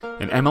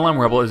An MLM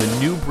Rebel is a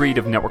new breed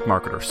of network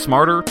marketer,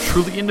 smarter,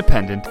 truly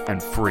independent,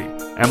 and free.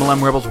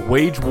 MLM Rebels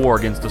wage war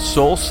against the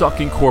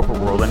soul-sucking corporate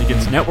world and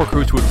against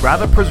networkers who would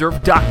rather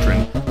preserve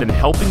doctrine than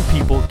helping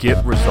people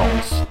get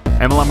results.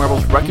 MLM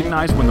Rebels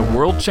recognize when the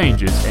world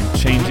changes and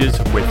changes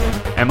with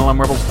it. MLM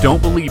Rebels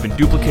don't believe in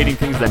duplicating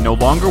things that no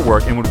longer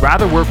work and would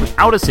rather work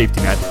without a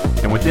safety net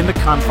than within the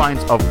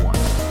confines of one.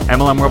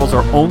 MLM Rebels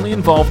are only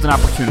involved in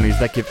opportunities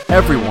that give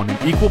everyone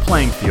an equal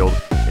playing field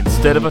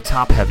instead of a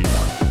top-heavy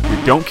one.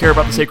 We don't care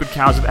about the sacred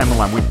cows of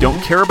MLM. We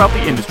don't care about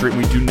the industry. And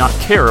we do not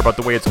care about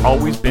the way it's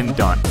always been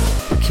done.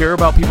 We care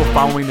about people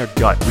following their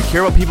gut. We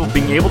care about people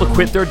being able to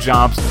quit their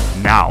jobs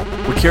now.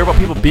 We care about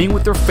people being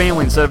with their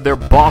family instead of their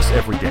boss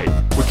every day.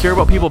 We care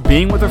about people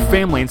being with their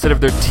family instead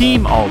of their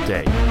team all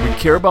day. We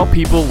care about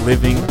people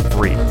living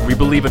free. We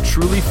believe a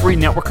truly free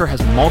networker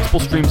has multiple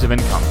streams of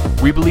income.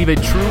 We believe a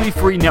truly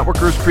free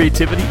networker's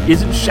creativity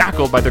isn't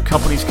shackled by their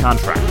company's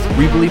contracts.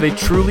 We believe a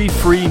truly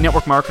free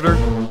network marketer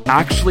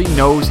actually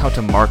knows how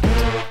to market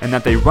and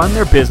that they run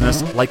their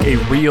business like a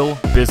real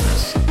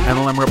business.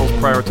 MLM Rebels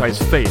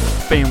prioritize faith,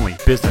 family,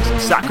 business,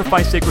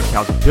 sacrifice sacred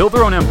cows, build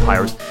their own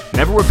empires,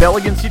 never rebel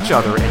against each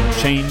other, and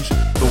change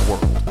the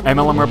world.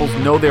 MLM Rebels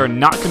know they are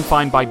not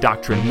confined by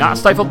doctrine, not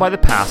stifled by the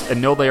past,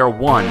 and know they are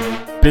one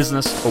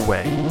business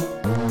away.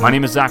 My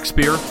name is Zach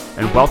Spear,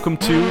 and welcome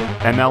to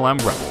MLM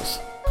Rebels.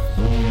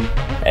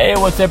 Hey,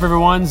 what's up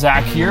everyone?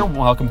 Zach here.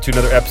 Welcome to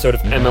another episode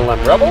of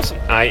MLM Rebels.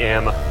 I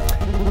am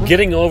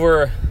getting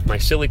over my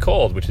silly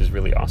cold, which is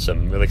really awesome.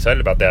 I'm really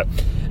excited about that.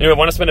 Anyway, I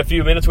want to spend a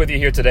few minutes with you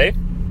here today,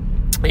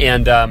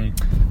 and I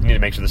need to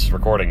make sure this is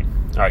recording.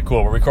 All right,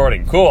 cool. We're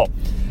recording. Cool.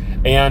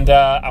 And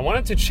I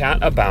wanted to chat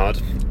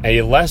about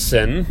a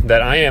lesson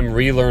that I am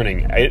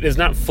relearning. It is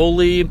not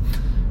fully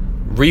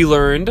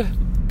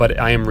relearned, but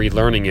I am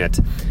relearning it.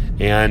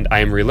 And I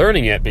am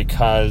relearning it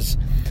because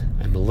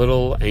I'm a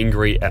little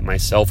angry at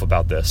myself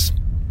about this.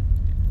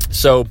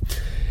 So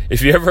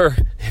if you ever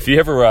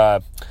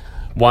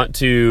want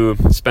to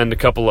spend a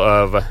couple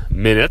of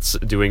minutes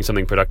doing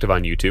something productive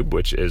on YouTube,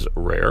 which is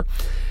rare,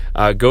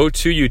 go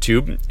to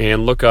YouTube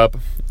and look up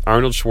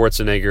Arnold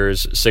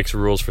Schwarzenegger's 6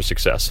 Rules for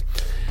Success.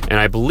 And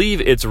I believe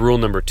it's rule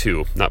number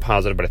 2. Not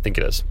positive, but I think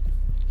it is.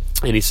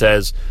 And he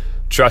says,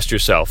 trust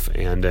yourself.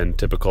 And in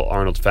typical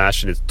Arnold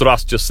fashion, it's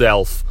trust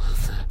yourself.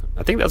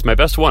 I think that's my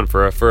best one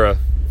for a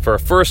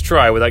first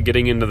try without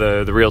getting into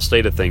the real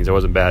state of things. It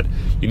wasn't bad.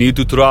 You need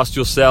to trust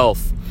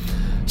yourself.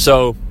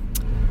 So,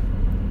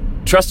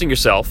 trusting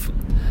yourself.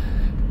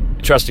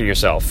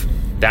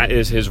 That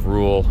is his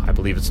rule. I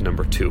believe it's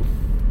number 2.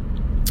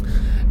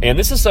 And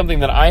this is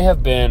something that I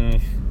have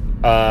been,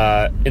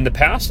 in the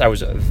past, I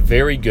was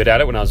very good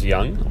at it when I was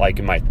young, like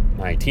in my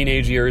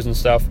teenage years and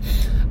stuff.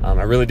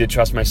 I really did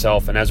trust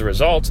myself, and as a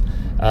result,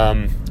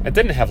 I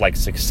didn't have like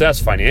success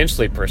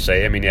financially per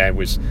se. I mean, I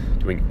was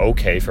doing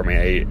okay for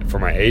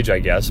my age, I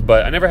guess,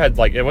 but I never had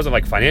it wasn't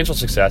like financial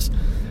success.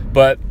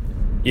 But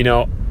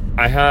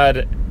I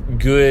had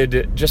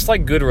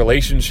good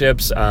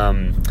relationships.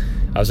 I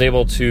was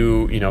able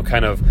to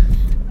kind of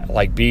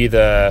like be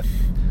the,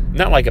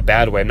 not like a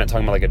bad way, I'm not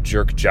talking about like a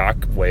jerk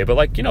jock way,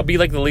 but be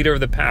like the leader of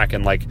the pack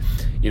and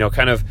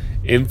kind of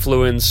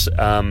influence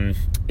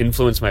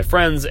my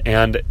friends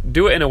and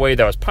do it in a way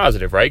that was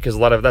positive, right? Because a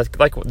lot of that,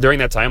 during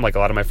that time, a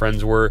lot of my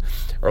friends a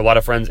lot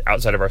of friends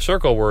outside of our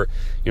circle were,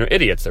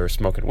 idiots. They were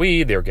smoking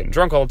weed, they were getting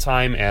drunk all the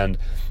time, and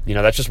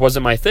that just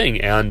wasn't my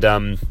thing. And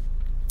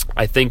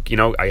I think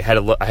I had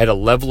a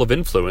level of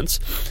influence,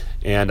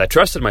 and I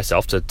trusted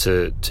myself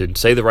to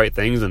say the right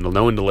things and to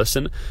know when to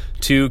listen,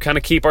 to kind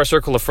of keep our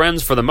circle of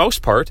friends for the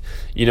most part,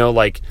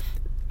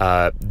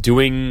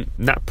 doing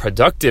not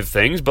productive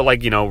things, but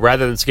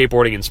rather than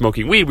skateboarding and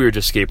smoking weed, we were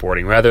just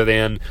skateboarding. Rather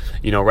than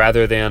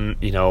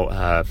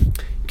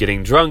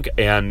getting drunk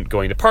and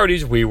going to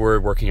parties, we were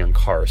working on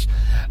cars.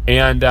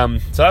 And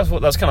so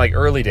that's kind of like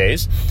early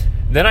days.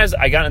 Then as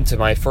I got into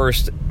my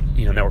first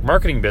network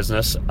marketing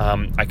business,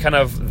 I kind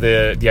of,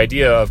 the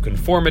idea of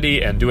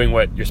conformity and doing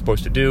what you're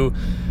supposed to do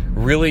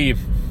really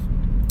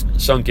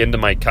sunk into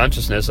my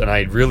consciousness, and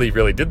I really,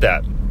 really did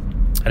that.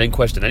 I didn't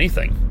question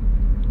anything.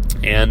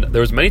 And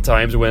there was many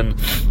times when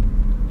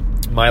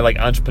my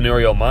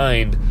entrepreneurial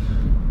mind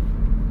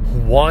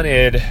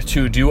wanted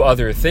to do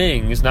other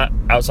things, not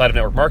outside of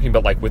network marketing,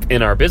 but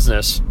within our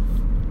business.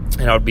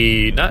 And I would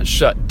be not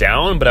shut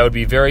down, but I would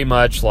be very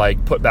much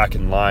put back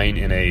in line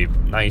in a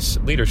nice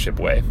leadership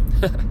way.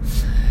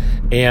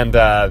 And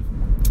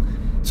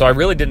so I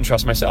really didn't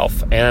trust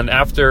myself. And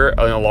after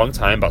a long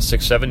time, about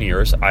 6-7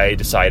 years, I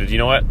decided, you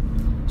know what?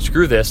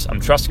 Screw this.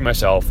 I'm trusting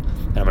myself,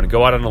 and I'm going to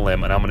go out on a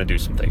limb, and I'm going to do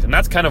some things. And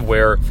that's kind of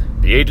where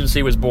the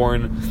agency was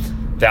born.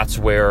 That's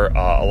where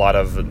a lot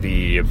of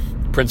the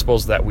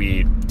principles that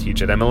we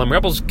teach at MLM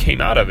Rebels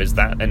came out of, is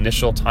that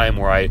initial time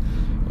where I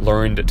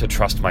learned to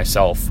trust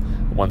myself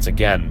once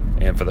again,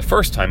 and for the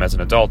first time as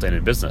an adult and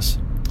in business.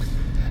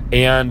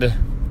 And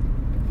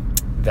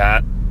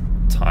that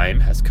time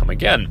has come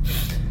again.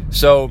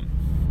 So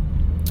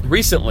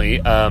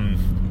recently,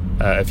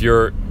 if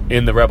you're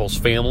in the Rebels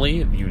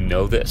family, you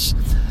know this.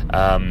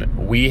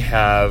 We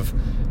have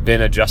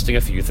been adjusting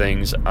a few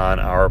things on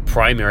our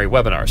primary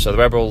webinar. So the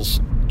Rebels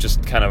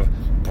just kind of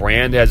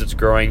brand as it's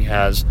growing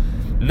has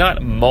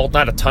not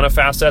a ton of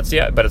facets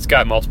yet, but it's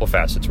got multiple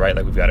facets, right?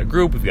 Like we've got a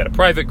group, we've got a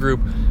private group,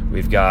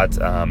 we've got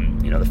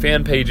the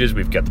fan pages,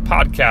 we've got the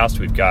podcast,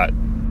 we've got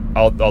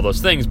all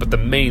those things. But the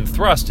main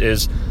thrust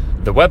is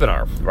the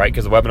webinar, right?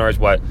 Because the webinar is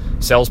what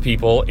sells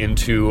people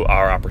into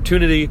our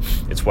opportunity.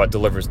 It's what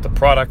delivers the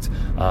product.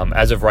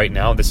 As of right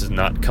now, this is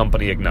not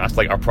company agnostic.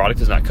 Like our product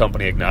is not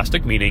company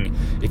agnostic, meaning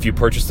if you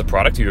purchase the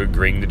product, you're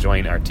agreeing to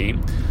join our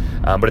team.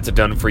 But it's a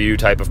done-for-you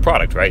type of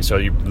product, right? So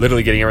you're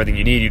literally getting everything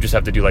you need. You just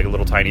have to do like a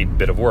little tiny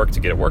bit of work to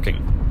get it working.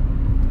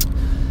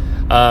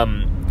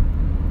 I'm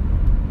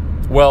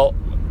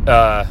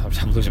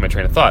losing my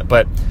train of thought,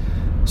 but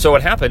so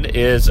what happened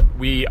is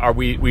we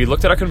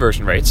looked at our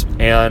conversion rates,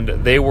 and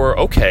they were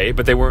okay,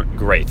 but they weren't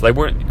great. They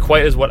weren't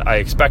quite as what I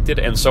expected.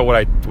 And so what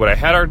I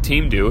had our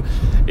team do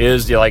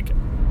is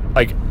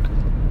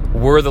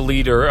we're the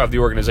leader of the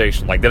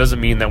organization. Like that doesn't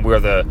mean that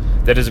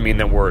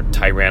we're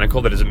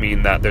tyrannical. That doesn't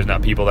mean that there's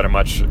not people that are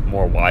much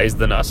more wise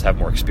than us, have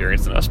more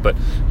experience than us. But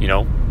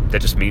that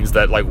just means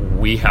that like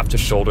we have to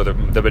shoulder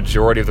the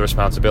majority of the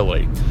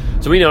responsibility.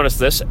 So we noticed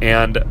this,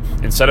 and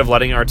instead of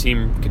letting our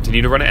team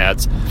continue to run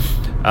ads,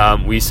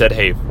 we said,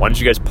 hey, why don't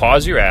you guys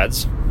pause your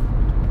ads,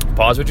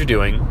 pause what you're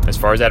doing as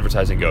far as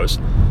advertising goes.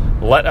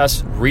 Let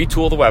us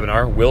retool the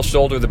webinar. We'll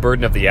shoulder the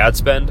burden of the ad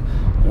spend.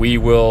 We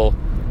will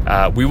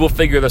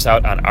figure this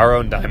out on our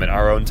own dime, in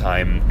our own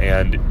time,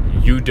 and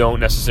you don't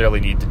necessarily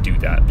need to do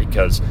that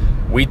because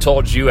we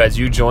told you as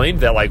you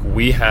joined that like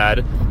we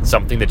had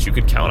something that you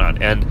could count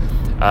on, and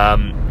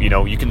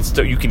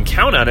you can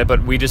count on it,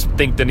 but we just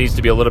think there needs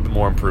to be a little bit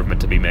more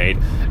improvement to be made.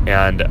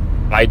 And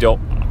I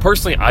don't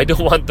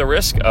want the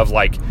risk of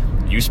like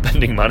you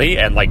spending money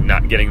and like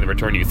not getting the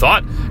return you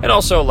thought, and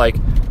also like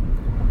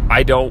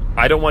I don't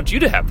want you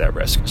to have that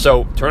risk.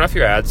 So turn off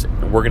your ads.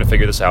 We're going to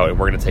figure this out, and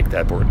we're going to take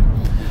that burden.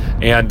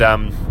 And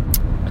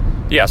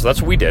so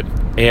that's what we did.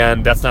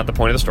 And that's not the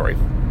point of the story.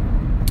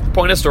 The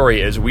point of the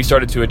story is we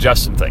started to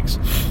adjust some things.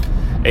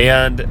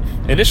 And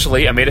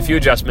initially, I made a few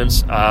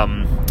adjustments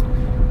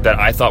that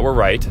I thought were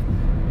right.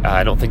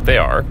 I don't think they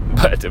are,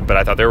 but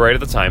I thought they were right at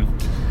the time.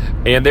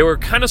 And they were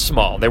kind of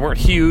small. They weren't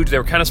huge. They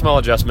were kind of small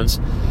adjustments.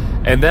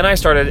 And then I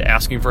started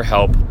asking for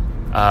help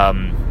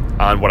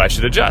on what I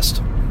should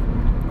adjust.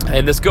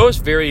 And this goes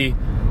very,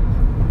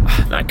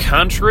 not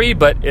contrary,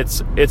 but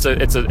it's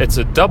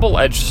a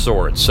double-edged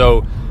sword.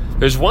 So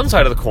there's one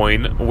side of the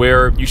coin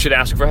where you should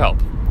ask for help,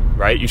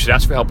 right? You should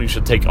ask for help, and you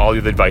should take all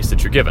of the advice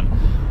that you're given.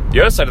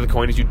 The other side of the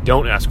coin is you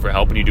don't ask for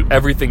help and you do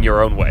everything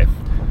your own way.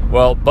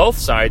 Well, both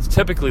sides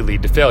typically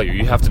lead to failure.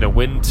 You have to know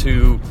when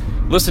to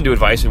listen to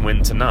advice and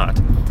when to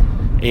not.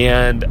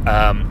 And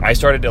I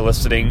started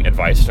eliciting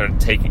advice,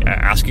 started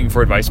asking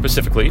for advice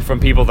specifically from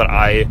people that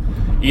I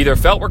either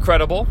felt were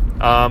credible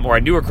or I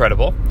knew were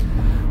credible.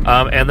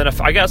 And then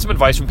if I got some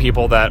advice from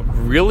people that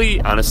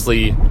really,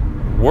 honestly,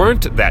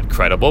 weren't that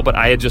credible, but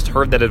I had just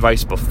heard that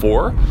advice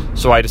before,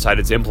 so I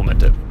decided to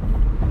implement it.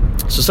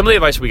 So some of the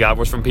advice we got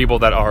was from people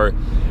that are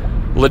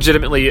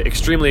legitimately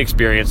extremely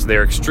experienced.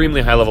 They're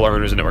extremely high-level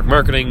earners in network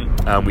marketing.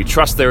 We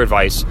trust their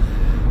advice.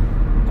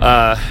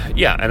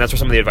 And that's where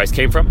some of the advice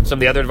came from. Some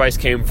of the other advice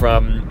came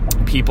from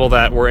people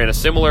that were in a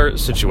similar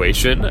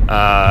situation,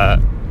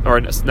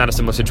 or not a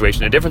similar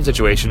situation, a different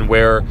situation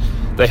where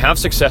they have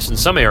success in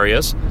some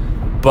areas,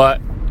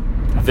 but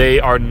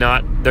they're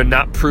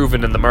not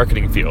proven in the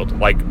marketing field.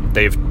 Like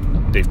they've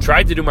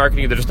tried to do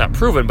marketing, they're just not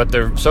proven, but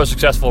they're so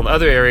successful in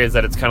other areas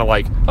that it's kind of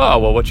like, oh,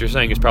 well, what you're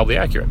saying is probably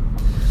accurate.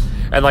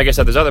 And like I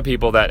said, there's other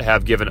people that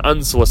have given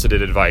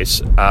unsolicited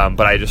advice,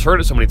 but I just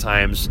heard it so many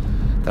times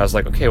that I was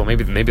like, okay, well,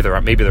 maybe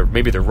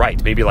they're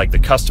right. Maybe like the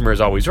customer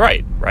is always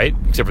right?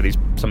 Except for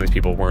some of these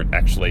people weren't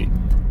actually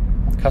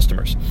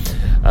customers.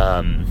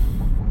 I'm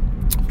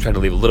trying to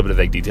leave a little bit of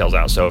vague details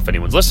out, so if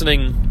anyone's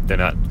listening, they're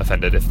not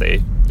offended if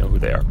they know who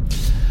they are.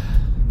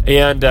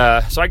 And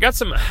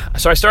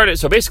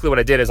so basically what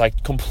I did is I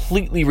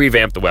completely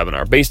revamped the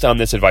webinar based on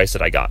this advice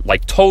that I got.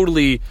 Like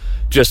totally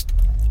just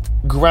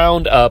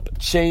ground up,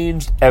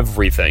 changed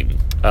everything.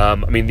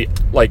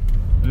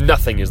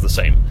 Nothing is the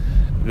same.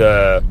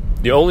 The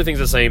only thing's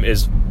the same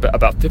is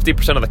about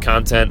 50% of the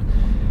content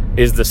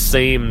is the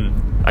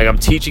same. Like I'm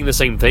teaching the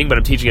same thing, but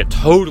I'm teaching it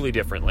totally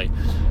differently.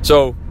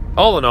 So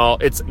all in all,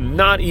 it's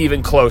not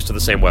even close to the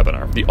same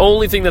webinar. The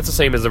only thing that's the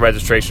same is the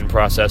registration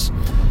process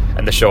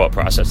and the show-up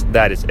process.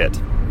 That is it.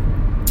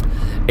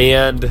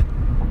 And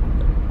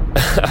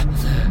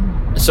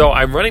so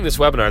I'm running this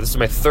webinar. This is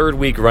my third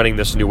week running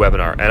this new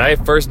webinar. And I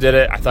first did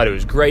it. I thought it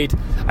was great.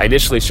 I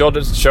initially showed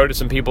it to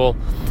some people,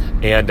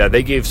 and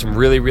they gave some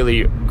really,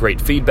 really great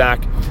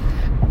feedback.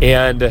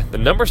 And the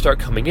numbers start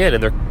coming in,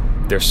 and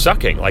they're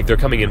sucking. Like they're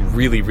coming in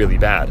really, really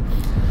bad.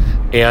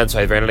 And so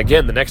I ran it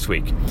again the next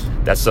week.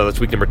 That's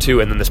week number 2.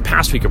 And then this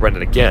past week I ran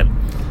it again.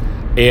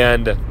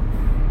 And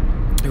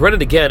I run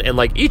it again, and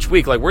like each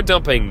week, like we're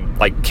dumping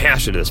like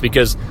cash into this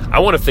because I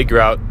want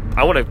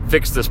to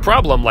fix this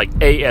problem like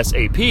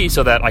ASAP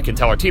so that I can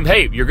tell our team,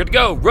 hey, you're good to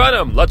go, run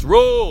them, let's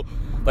roll.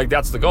 Like,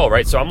 that's the goal,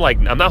 right? So I'm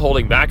not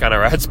holding back on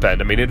our ad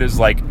spend. I mean, it is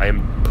like I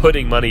am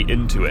putting money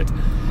into it.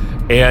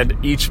 And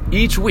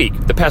each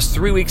week, the past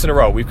 3 weeks in a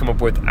row, we've come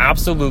up with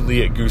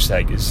absolutely a goose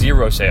egg,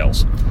 0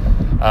 sales,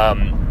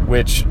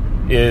 which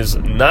is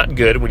not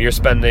good when you're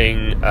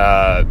spending,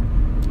 a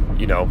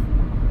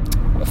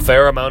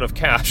fair amount of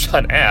cash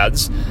on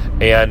ads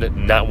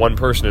and not one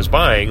person is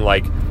buying.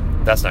 Like,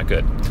 that's not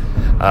good.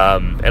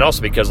 And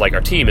also because, like,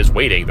 our team is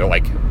waiting. They're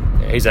like,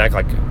 hey, Zach,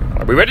 like,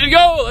 are we ready to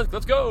go?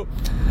 Let's go.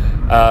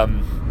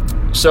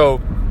 So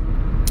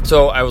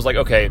I was like,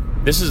 okay,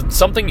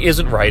 something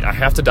isn't right. I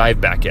have to dive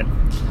back in.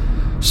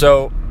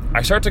 So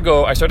I started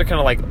to kind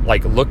of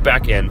like look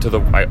back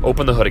I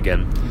opened the hood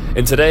again.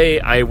 And today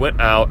I went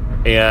out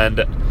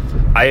and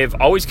I've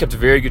always kept a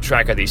very good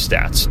track of these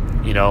stats.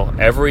 You know,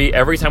 every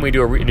time we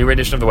do a new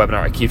edition of the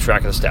webinar, I keep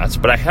track of the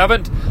stats, but I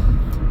haven't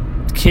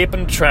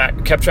kept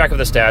track of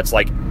the stats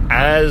like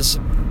as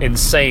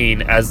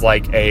insane as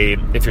like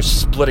if you're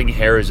splitting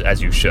hairs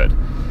as you should.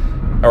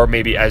 Or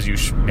maybe as you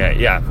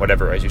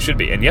as you should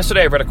be. And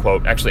yesterday I read a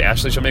quote. Actually,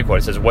 Ashley showed me a quote.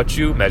 It says, what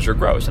you measure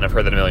grows. And I've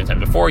heard that a million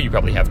times before. You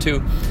probably have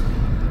too.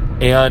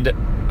 And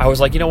I was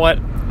like, you know what?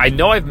 I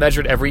know I've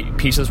measured every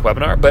piece of this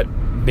webinar, but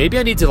maybe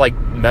I need to like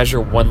measure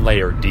one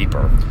layer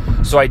deeper.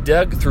 So I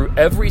dug through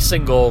every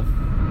single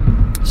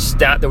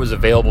stat that was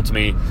available to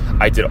me.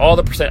 I did all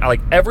the percent,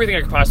 like everything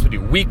I could possibly do,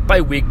 week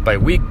by week by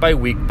week by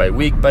week by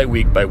week by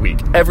week by week.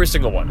 Every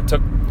single one. It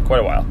took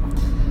quite a while.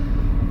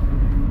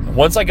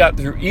 Once I got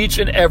through each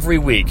and every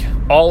week,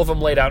 all of them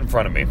laid out in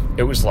front of me,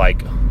 it was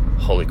like,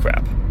 holy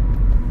crap.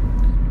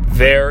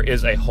 There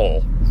is a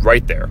hole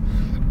right there.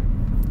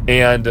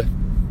 And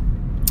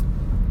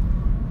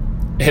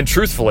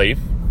truthfully,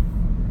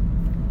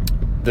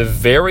 the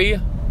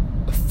very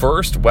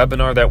first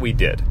webinar that we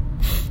did,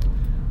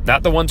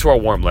 not the one to our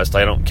warm list,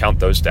 I don't count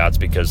those stats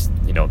because,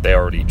 they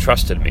already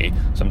trusted me.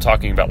 So I'm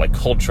talking about like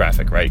cold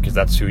traffic, right? Because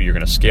that's who you're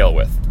going to scale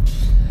with.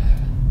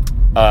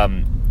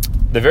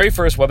 The very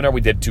first webinar we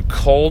did to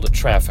cold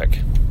traffic,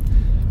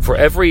 for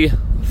every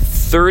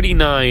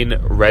 39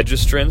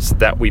 registrants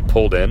that we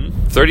pulled in,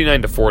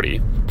 39 to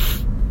 40,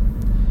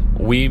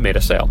 we made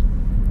a sale.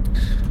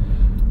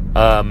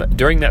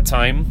 During that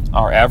time,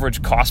 our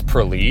average cost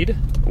per lead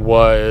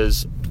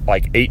was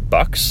like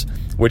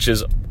 $8, which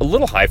is a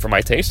little high for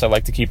my taste. I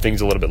like to keep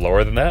things a little bit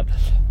lower than that.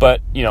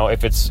 But,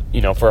 if it's,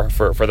 for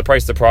the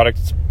price of the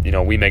product,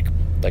 we make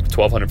like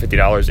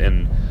 $1,250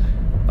 in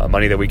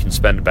money that we can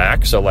spend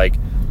back. So like,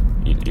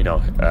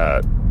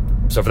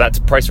 so for that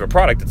price of a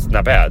product, it's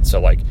not bad.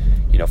 So like,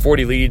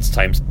 40 leads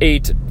times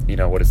 8,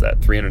 what is that?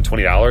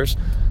 $320.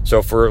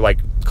 So for like,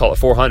 call it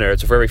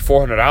 400. So for every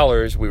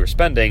 $400 we were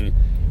spending,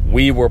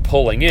 we were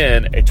pulling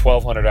in a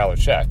 $1,200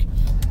 check,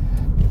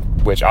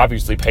 which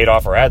obviously paid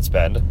off our ad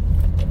spend.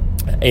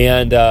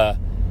 And I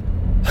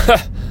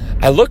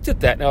looked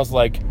at that and I was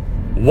like,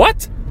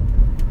 what?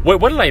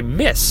 What did I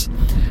miss?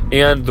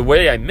 And the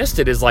way I missed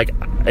it is like,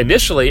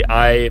 initially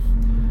I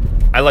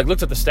like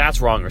looked at the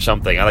stats wrong or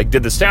something. I like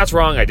did the stats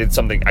wrong. I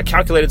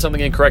calculated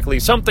something incorrectly.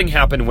 Something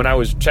happened when I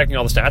was checking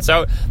all the stats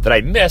out that I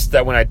missed,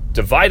 that when I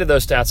divided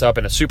those stats up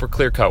in a super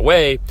clear-cut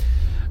way,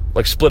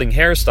 like splitting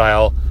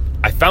hairstyle,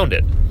 I found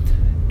it.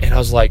 And I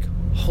was like,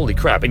 holy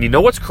crap. And you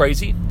know what's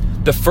crazy?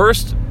 The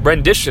first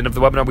rendition of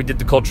the webinar we did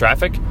to cold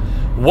traffic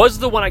was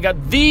the one I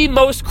got the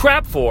most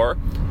crap for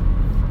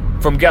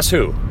from guess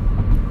who?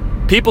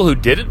 People who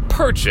didn't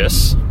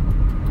purchase,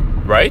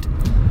 right?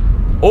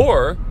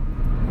 Or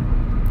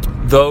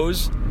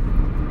those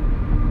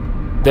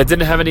that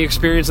didn't have any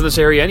experience in this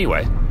area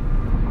anyway.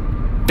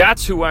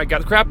 That's who I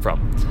got the crap from.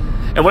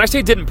 And when I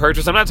say didn't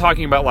purchase, I'm not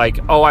talking about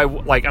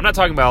I'm not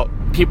talking about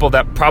people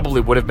that probably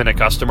would have been a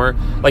customer.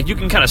 Like, you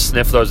can kind of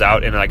sniff those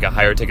out in like a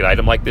higher ticket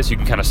item like this. You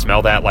can kind of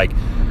smell that, like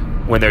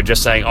when they're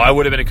just saying, "Oh, I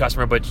would have been a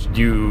customer, but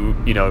you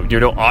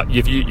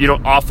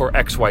don't offer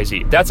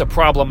XYZ." That's a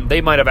problem.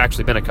 They might have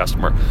actually been a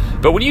customer.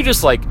 But when you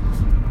just like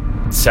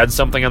said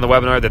something on the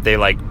webinar that they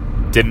like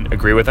didn't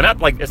agree with, and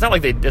it's not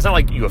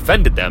like you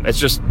offended them. It's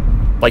just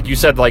like you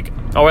said, like,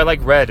 "Oh, I like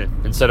red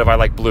instead of I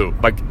like blue,"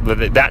 like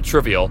that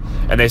trivial,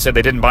 and they said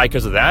they didn't buy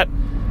because of that.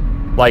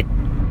 Like,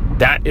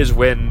 that is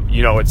when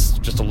it's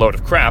just a load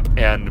of crap,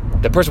 and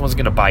the person wasn't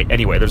going to buy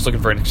anyway. They're just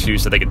looking for an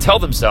excuse so they can tell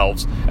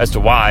themselves as to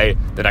why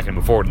they're not going to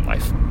move forward in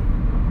life.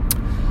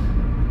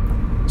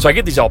 So I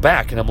get these all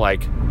back, and I'm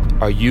like,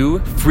 are you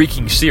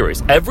freaking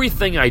serious?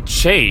 Everything I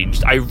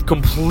changed, I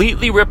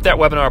completely ripped that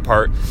webinar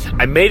apart.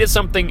 I made it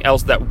something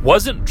else that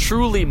wasn't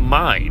truly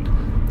mine,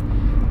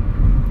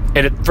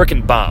 and it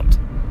freaking bombed.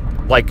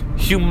 Like,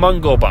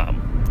 humongo bomb.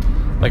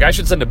 Like, I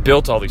should send a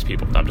bill to all these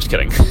people. No, I'm just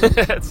kidding.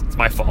 It's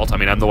my fault. I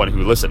mean, I'm the one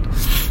who listened.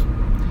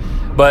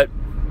 But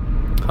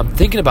I'm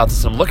thinking about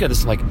this, and I'm looking at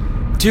this, and I'm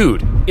like,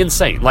 dude,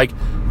 insane. Like,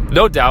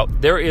 no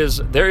doubt, there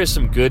is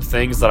some good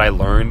things that I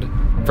learned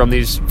from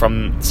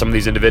some of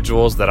these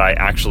individuals that I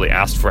actually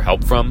asked for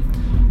help from.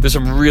 There's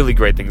some really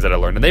great things that I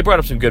learned, and they brought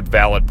up some good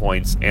valid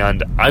points,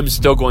 and I'm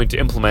still going to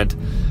implement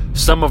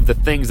some of the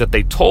things that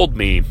they told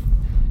me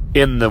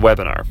in the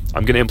webinar.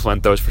 I'm going to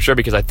implement those for sure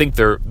because I think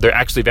they're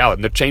actually valid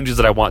and they're changes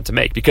that I want to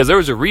make. Because there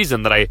was a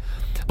reason that I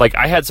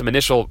had some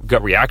initial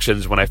gut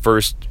reactions when I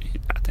first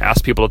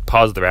asked people to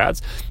pause their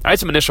ads. I had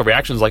some initial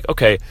reactions like,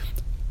 okay,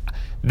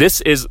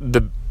 this is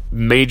the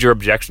major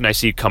objection I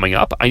see coming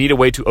up. I need a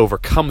way to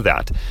overcome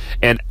that.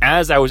 And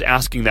as I was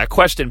asking that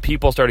question,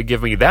 people started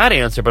giving me that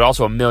answer, but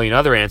also a million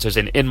other answers.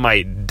 And in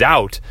my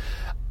doubt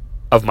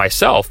of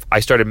myself,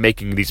 I started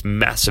making these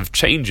massive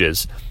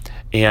changes.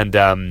 And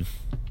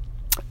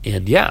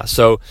yeah,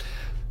 so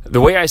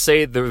the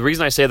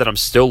reason I say that I'm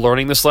still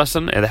learning this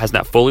lesson and it has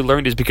not fully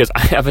learned is because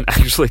I haven't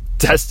actually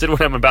tested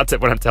what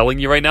I'm telling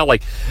you right now.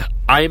 Like,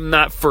 I'm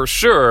not for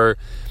sure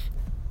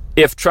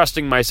if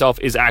trusting myself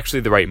is actually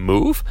the right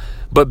move,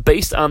 but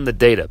based on the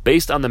data,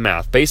 based on the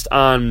math, based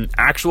on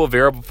actual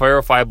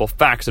verifiable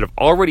facts that have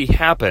already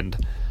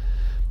happened,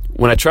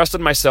 when I trusted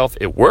myself,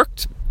 it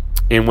worked.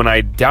 And when I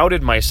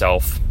doubted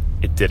myself,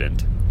 it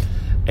didn't.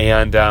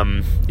 And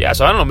yeah,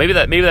 so I don't know. Maybe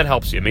that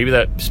helps you. Maybe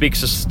that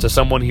speaks to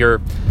someone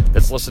here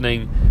that's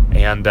listening.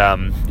 And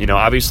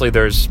obviously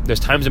there's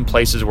times and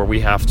places where we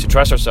have to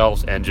trust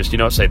ourselves and just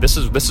say this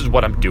is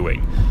what I'm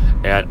doing,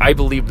 and I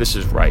believe this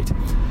is right.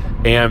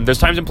 And there's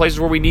times and places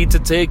where we need to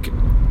take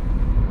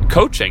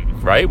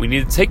coaching, right? We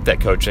need to take that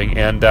coaching,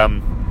 and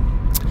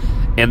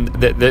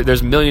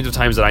there's millions of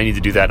times that I need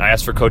to do that. And I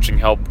asked for coaching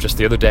help just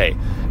the other day,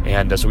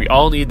 and so we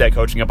all need that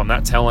coaching help. I'm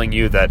not telling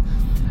you that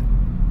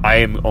I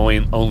am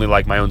only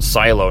like my own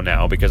silo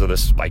now because of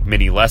this like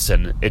mini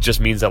lesson. It just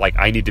means that like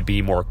I need to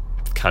be more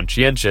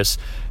conscientious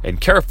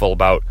and careful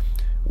about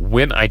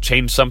when I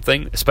change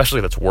something, especially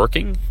that's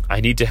working.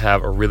 I need to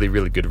have a really,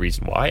 really good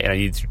reason why, and I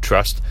need to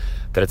trust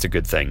that it's a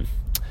good thing.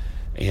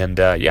 And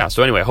yeah,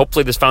 so anyway,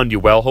 hopefully this found you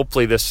well.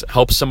 Hopefully this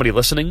helps somebody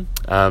listening.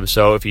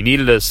 So if you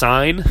needed a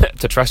sign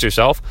to trust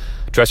yourself,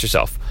 trust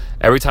yourself.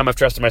 Every time I've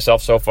trusted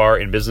myself so far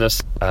in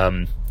business,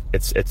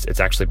 it's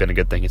actually been a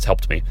good thing. It's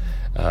helped me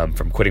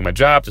from quitting my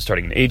job to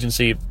starting an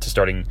agency to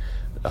starting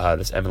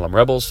this MLM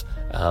Rebels.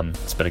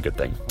 It's been a good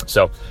thing.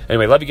 So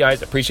anyway, love you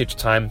guys. Appreciate your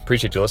time.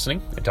 Appreciate you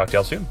listening, and talk to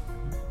y'all soon.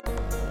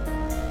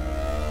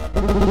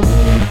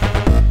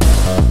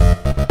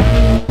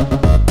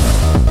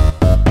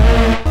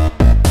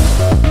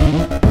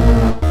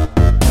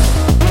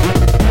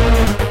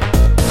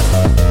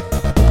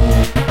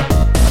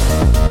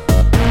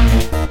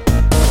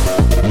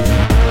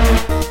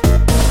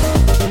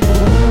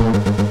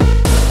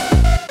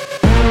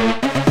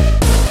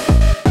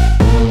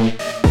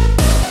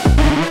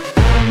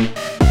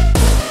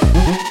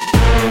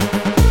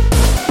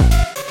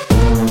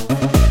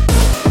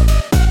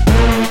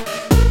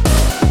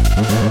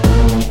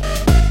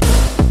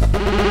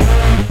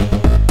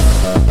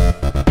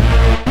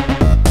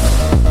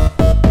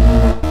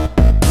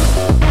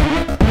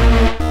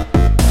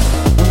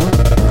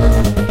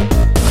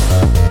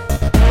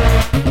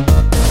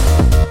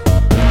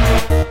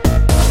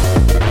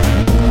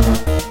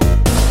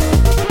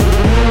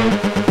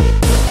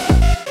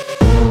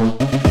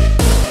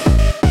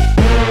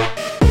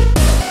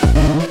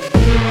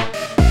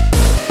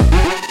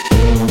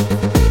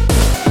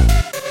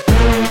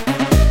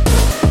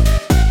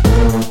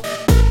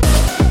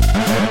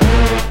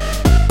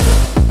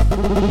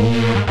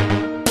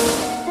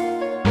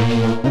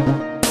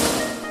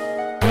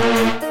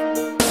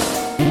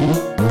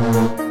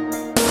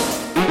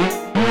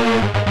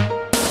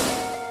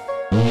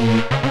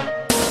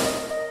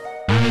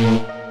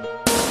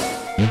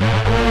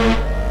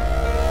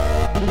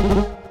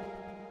 Thank you.